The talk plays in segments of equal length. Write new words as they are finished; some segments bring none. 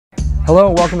Hello,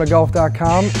 welcome to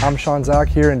Golf.com. I'm Sean Zock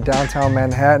here in downtown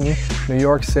Manhattan, New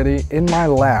York City. In my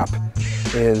lap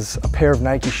is a pair of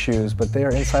Nike shoes, but they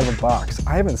are inside of a box.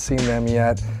 I haven't seen them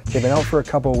yet. They've been out for a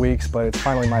couple weeks, but it's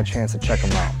finally my chance to check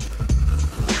them out.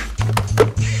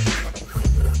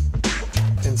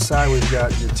 Inside we've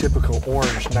got your typical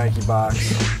orange Nike box.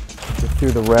 Get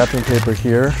through the wrapping paper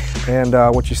here, and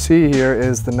what you see here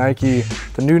is the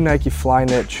new Nike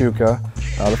Flyknit Chukka.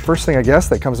 The first thing I guess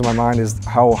that comes to my mind is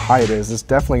how high it is. It's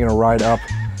definitely going to ride up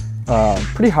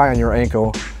pretty high on your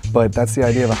ankle, but that's the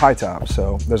idea of a high top.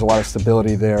 So there's a lot of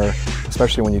stability there,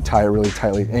 especially when you tie it really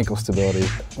tightly, ankle stability.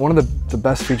 One of the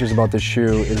best features about this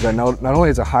shoe is that not only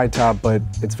is it a high top, but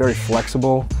it's very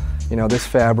flexible. You know, this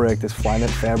fabric, this Flyknit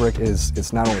fabric,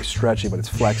 it's not only stretchy, but it's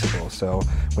flexible. So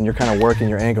when you're kind of working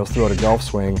your ankles throughout a golf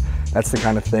swing, that's the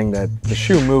kind of thing that the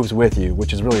shoe moves with you,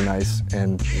 which is really nice,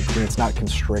 and it's not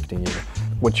constricting you.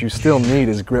 What you still need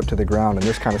is grip to the ground, and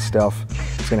this kind of stuff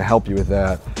is going to help you with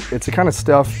that. It's the kind of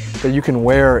stuff that you can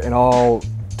wear in all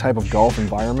type of golf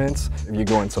environments. If you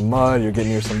go in some mud, you're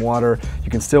getting near some water, you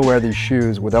can still wear these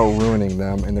shoes without ruining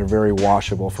them, and they're very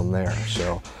washable from there.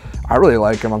 So I really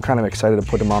like them. I'm kind of excited to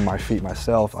put them on my feet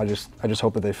myself. I just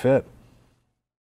hope that they fit.